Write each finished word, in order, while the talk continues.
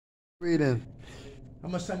Reading. How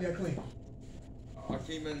much time you got clean? I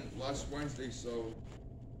came in last Wednesday, so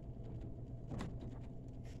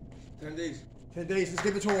 10 days. 10 days. Let's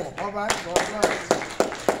give it to him. All right.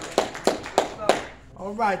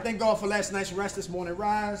 All right. Thank God for last night's rest, this morning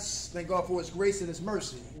rise. Thank God for His grace and His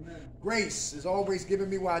mercy. Amen. Grace is always giving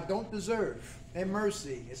me what I don't deserve. And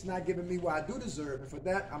mercy, it's not giving me what I do deserve. And for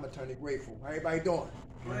that, I'm eternally grateful. How everybody doing?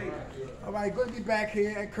 Great. All right, good to be back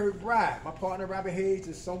here at Kirkbride. My partner, Robert Hayes,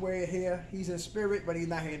 is somewhere here. He's in spirit, but he's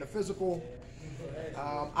not here in the physical.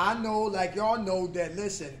 I know, like y'all know, that,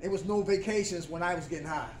 listen, it was no vacations when I was getting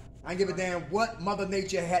high. I didn't give a damn what Mother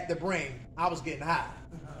Nature had to bring. I was getting high.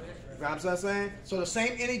 You know what I'm saying? So the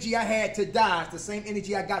same energy I had to die is the same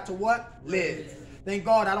energy I got to what? Live. Thank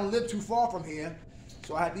God I don't live too far from here.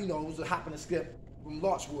 So I had, it was a hop and a skip from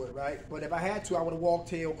Larchwood, right? But if I had to, I would have walked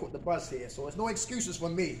here or caught the bus here. So there's no excuses for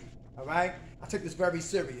me, all right? I took this very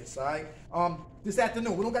serious, all right? This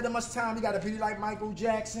afternoon, we don't got that much time. We got to be like Michael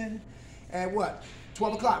Jackson at what?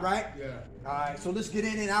 12 o'clock, right? Yeah. All right, so let's get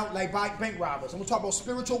in and out like bank robbers. I'm going to talk about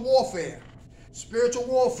spiritual warfare. Spiritual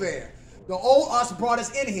warfare. The old us brought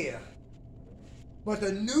us in here. But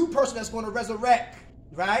the new person that's going to resurrect,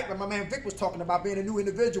 right? But my man Vic was talking about being a new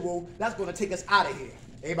individual, that's going to take us out of here.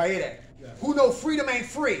 Everybody hear that? Yeah. Who know freedom ain't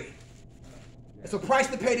free? It's a price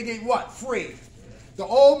to pay to get what? Free. The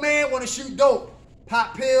old man want to shoot dope,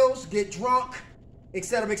 pop pills, get drunk,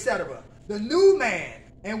 etc., etc. The new man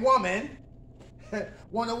and woman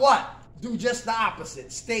want to what? Do just the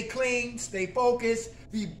opposite. Stay clean, stay focused,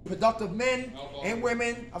 be productive men and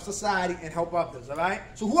women of society, and help others, all right?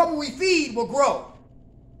 So whoever we feed will grow.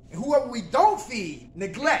 And whoever we don't feed,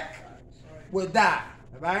 neglect, will die,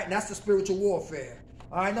 all right? And that's the spiritual warfare.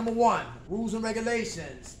 All right, number one, rules and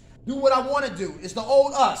regulations. Do what I want to do. It's the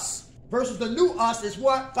old us versus the new us is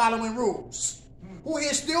what? Following rules. Who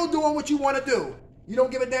here still doing what you want to do? You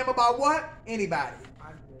don't give a damn about what? Anybody.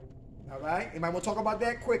 All right? Anybody want to talk about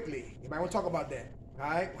that quickly? Anybody want to talk about that? All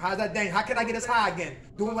right? How's that dang? How can I get us high again?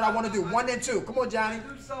 Doing what I want to do. 1 and 2. Come on, Johnny.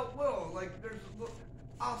 Do self-will. Like,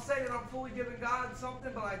 I'll say that I'm fully giving God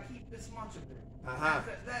something, but I keep this much of it.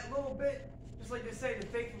 That little bit, just like they say, the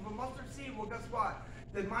faith of a mustard seed, well, guess what?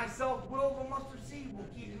 Then my self-will of a mustard seed will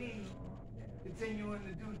keep me continuing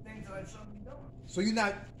to do things that I shouldn't be doing. So you're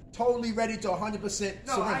not totally ready to 100% surrender?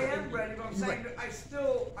 No, I am ready, but I'm saying that I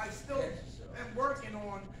still am working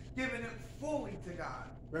on giving it fully to God.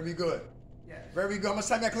 Very good. Yes. Very good. How much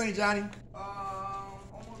time you got clean, Johnny?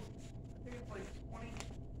 Almost, I think it's like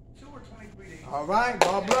 22 or 23 days. All right.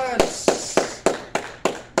 God bless.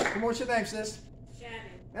 Come on, what's your name, sis?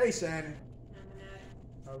 Shannon. Hey, Shannon.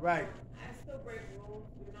 All right. I still break rules,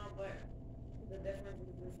 but the difference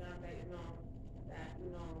is that,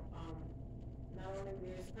 not only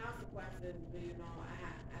there's consequences, but,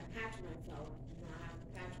 I catch myself. I have to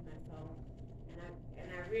catch myself. And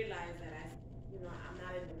I realize that I'm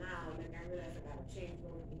not in the now. Like, I realize I got to change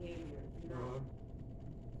those behaviors, So,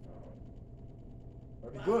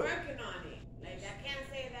 Very but good. I'm working on it. Like, I can't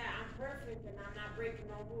say that I'm perfect and I'm not breaking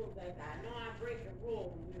no rules like that. I know I'm breaking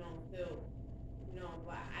rules, still.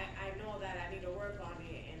 But I know that I need to work on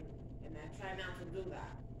it, and I try not to do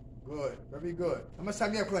that. Good. Very good. How much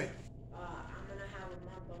time you have clean? I'm going to have a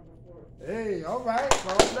month on the 4th. Hey, all right.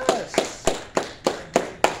 God bless.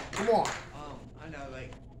 Come on. I know,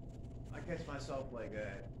 I catch myself,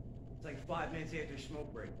 it's like 5 minutes after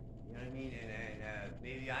smoke break. You know what I mean? And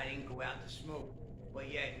maybe I didn't go out to smoke,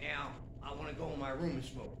 but yet now I want to go in my room and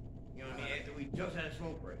smoke. You know what I mean? After we just had a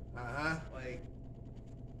smoke break.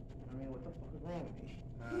 What the fuck is wrong with me?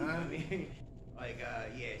 You know what I mean?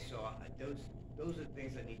 So those are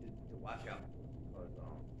things I need to watch out for, because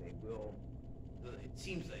they will. It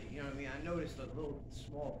seems like, I noticed the little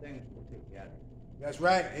small things will take you out of it. That's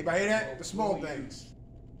right. Anybody hear that? The small things.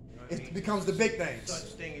 It becomes the big things.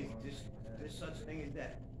 Such thing as this such thing as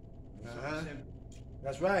that.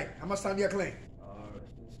 That's right. How much time you got clean?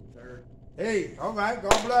 This is the 3rd. Hey, all right.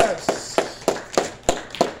 God bless.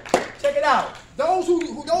 Check it out. Those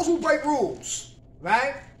who break rules,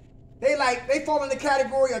 right? They fall in the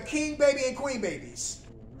category of king baby and queen babies.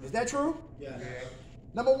 Is that true? Yeah.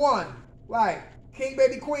 Number 1, right? King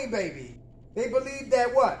baby, queen baby. They believe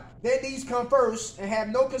that what? Their needs come first and have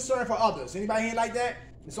no concern for others. Anybody here like that?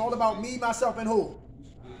 It's all about me, myself, and who?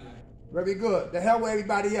 Very good. The hell with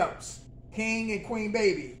everybody else. King and queen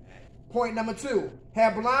baby. Point number 2.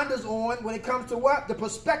 Have blinders on when it comes to what? The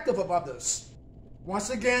perspective of others. Once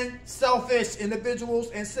again, selfish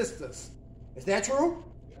individuals and sisters. Is that true?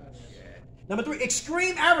 Yeah. Number 3,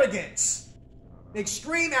 extreme arrogance.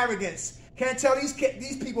 Extreme arrogance. Can't tell these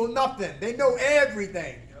people nothing. They know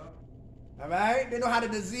everything. All right? They know how the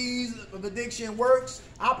disease of addiction works,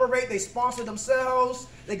 operate. They sponsor themselves.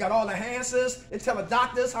 They got all the answers. They tell the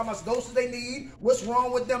doctors how much doses they need, what's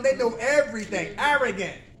wrong with them. They know everything.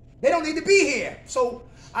 Arrogant. They don't need to be here. So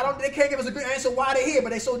they can't give us a good answer why they're here, but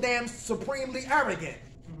they're so damn supremely arrogant.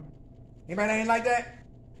 Anybody ain't like that?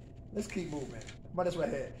 Let's keep moving. What is right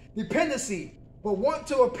here? Dependency, but want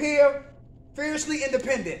to appear fiercely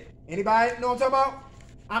independent. Anybody know what I'm talking about?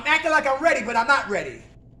 I'm acting like I'm ready, but I'm not ready.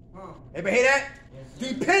 Anybody hear that?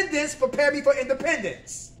 Yes, dependence prepare me for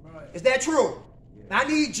independence. Right. Is that true? Yeah. I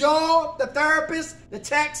need y'all, the therapists, the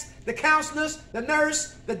techs, the counselors, the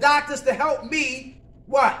nurse, the doctors to help me,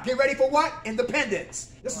 what? Get ready for what?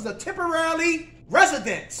 Independence. This is a temporary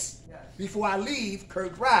residence before I leave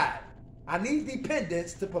Kirkbride. I need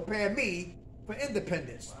dependence to prepare me for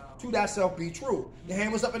independence. Wow. To thyself be true. Your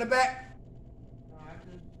hand was up in the back? No, I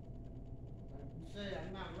just, like you say,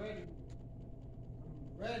 I'm not ready.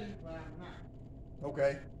 I'm ready, but I'm not.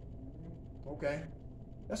 Okay. Okay.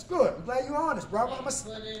 That's good. I'm glad you're honest, brother. I'm a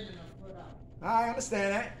foot in and a foot out. I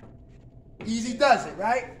understand that. Easy does it,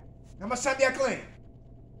 right? How much time do you clean?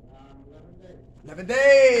 11 days. 11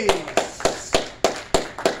 days.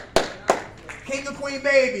 King and queen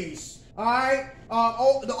babies. All right?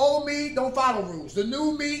 The old me don't follow rules. The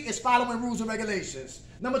new me is following rules and regulations.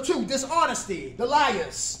 Number 2, dishonesty. The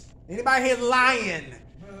liars. Anybody here lying?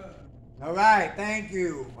 All right. Thank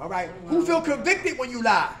you. All right. Who feel convicted when you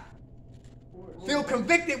lie? Feel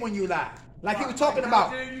convicted when you lie. Like he was talking about.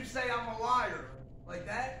 How dare you say I'm a liar? Like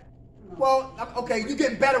that? Well, okay, you're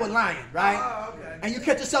getting better with lying, right? Oh, okay. And you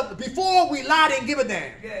catch yourself. Before we lie, didn't give a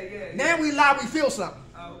damn. Yeah. Now we lie, we feel something.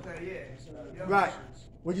 Oh, okay, yeah. Right.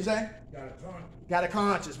 What'd you say? Got a conscience. Got a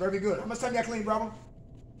conscience. Very good. How much time you got clean, brother?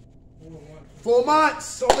 4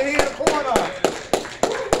 months. Over here in the corner.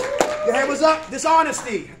 Your hand was up.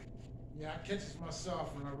 Dishonesty. Yeah, I catches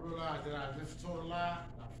myself when I realize that I just told a lie.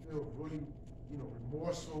 I feel really,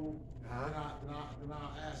 remorseful. Then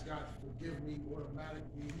I ask God to forgive me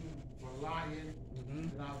automatically for lying.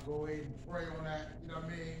 Then I'll go ahead and pray on that. You know what I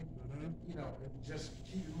mean? And just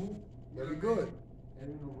keep it moving. Very good.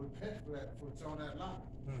 And repent for that, for telling that lie.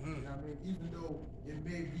 You know what I mean? Even though it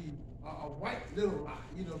may be a white little lie,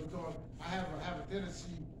 because I have a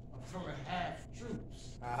tendency of telling half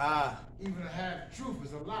truths. Even a half truth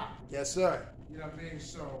is a lie. Yes, sir. You know what I mean?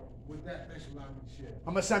 So with that, thanks for allowing me to share.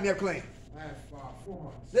 How much time you have clean? I have 4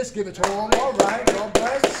 months. Let's give it to him. All right. God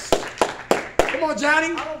bless. Come on,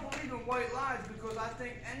 Johnny. I don't believe in white lies because I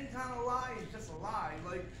think any kind of lie is just a lie.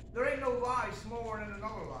 Like, there ain't no lie smaller than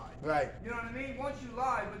another lie. Right. You know what I mean? Once you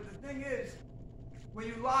lie, but the thing is, when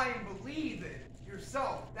you lie and believe it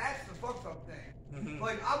yourself, that's the fucked up thing.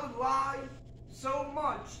 Like, I would lie so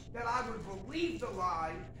much that I would believe the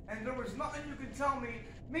lie, and there was nothing you could tell me.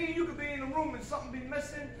 Me and you could be in the room and something be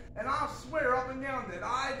missing, and I'll swear up and down that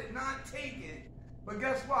I did not take it. But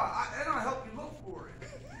guess what? And I'll help you look for it.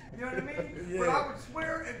 You know what I mean? Yeah. But I would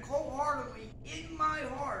swear and cold-heartedly in my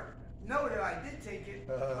heart know that I did take it,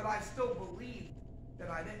 but I still believe that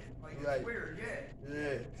I didn't. Like, it's weird,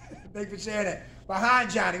 Yeah. Thanks for sharing that. Behind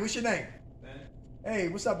Johnny, what's your name? Ben. Hey,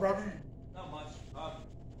 what's up, brother? Not much. Well,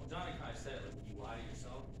 Johnny kind of said it, like, when you lie to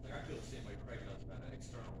yourself, like, I feel the same way Craig does about an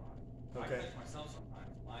external lie. Okay. I catch myself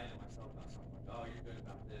sometimes lying to myself about something, like, oh, you're good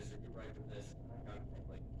about this, or you're right with this, and I gotta think,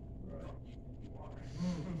 like, oh, you are.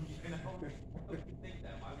 Why would you think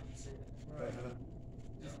that? Why would you say that? Right.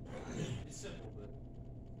 It's simple, but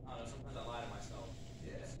I don't know, sometimes I lie to myself.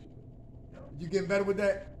 Yeah. It's stupid. You getting better with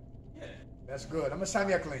that? Yeah. That's good. How much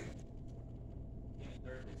time you got clean?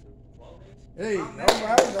 Thursday, so 12 days? Hey, all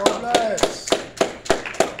right.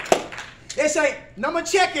 They say, number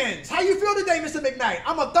check-ins. How you feel today, Mr. McKnight?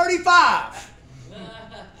 I'm a 35.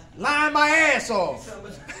 Lying my ass off.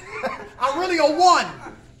 I'm really a 1.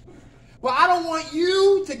 Well, I don't want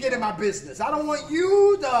you to get in my business. I don't want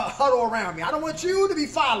you to huddle around me. I don't want you to be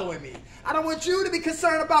following me. I don't want you to be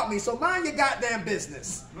concerned about me. So mind your goddamn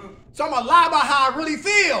business. So I'm going to lie about how I really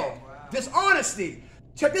feel. Wow. Dishonesty.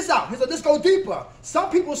 Check this out. So let's go deeper. Some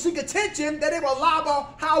people seek attention that they will lie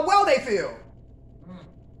about how well they feel.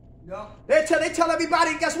 They tell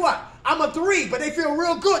everybody, guess what? I'm a 3, but they feel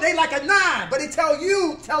real good. They like a 9, but they tell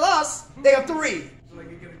us they are 3. So they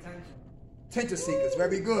can get attention. Attention seekers,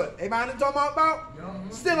 very good. Anybody know what I'm talking about? Yeah.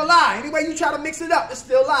 Still a lie. Anyway you try to mix it up, it's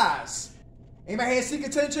still lies. Anybody here seek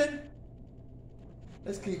attention?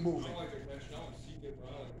 Let's keep moving. I don't like attention. I want to seek it, but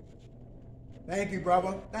I don't like attention. Thank you,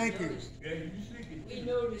 brother. Thank you. Yeah, you seek it. We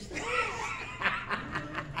noticed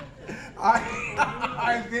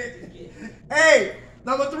I did. Hey,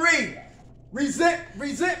 number 3.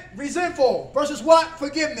 Resentful versus what?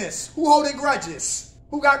 Forgiveness. Who holding grudges?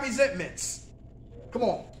 Who got resentments? Come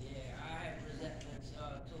on. Yeah, I have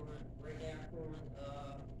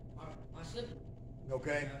sibling.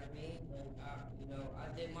 Okay. You know what I mean? But you know, I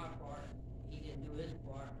did my part. He didn't do his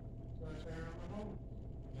part. So I turned on my home.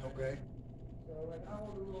 You know Okay. So like I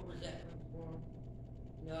hold a little resentment for him.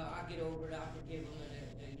 You know, I'll get over it. I'll forgive him,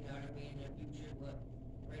 you know what I mean, in the future. But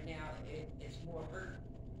right now, it's more hurt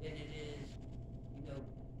than it is, you know,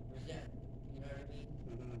 resentment. You know what I mean?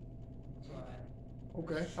 Mm-hmm. So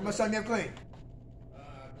Okay. How much time you have clean?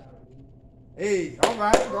 about a week. Hey, all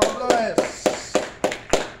right. God bless.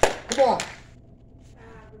 Come on.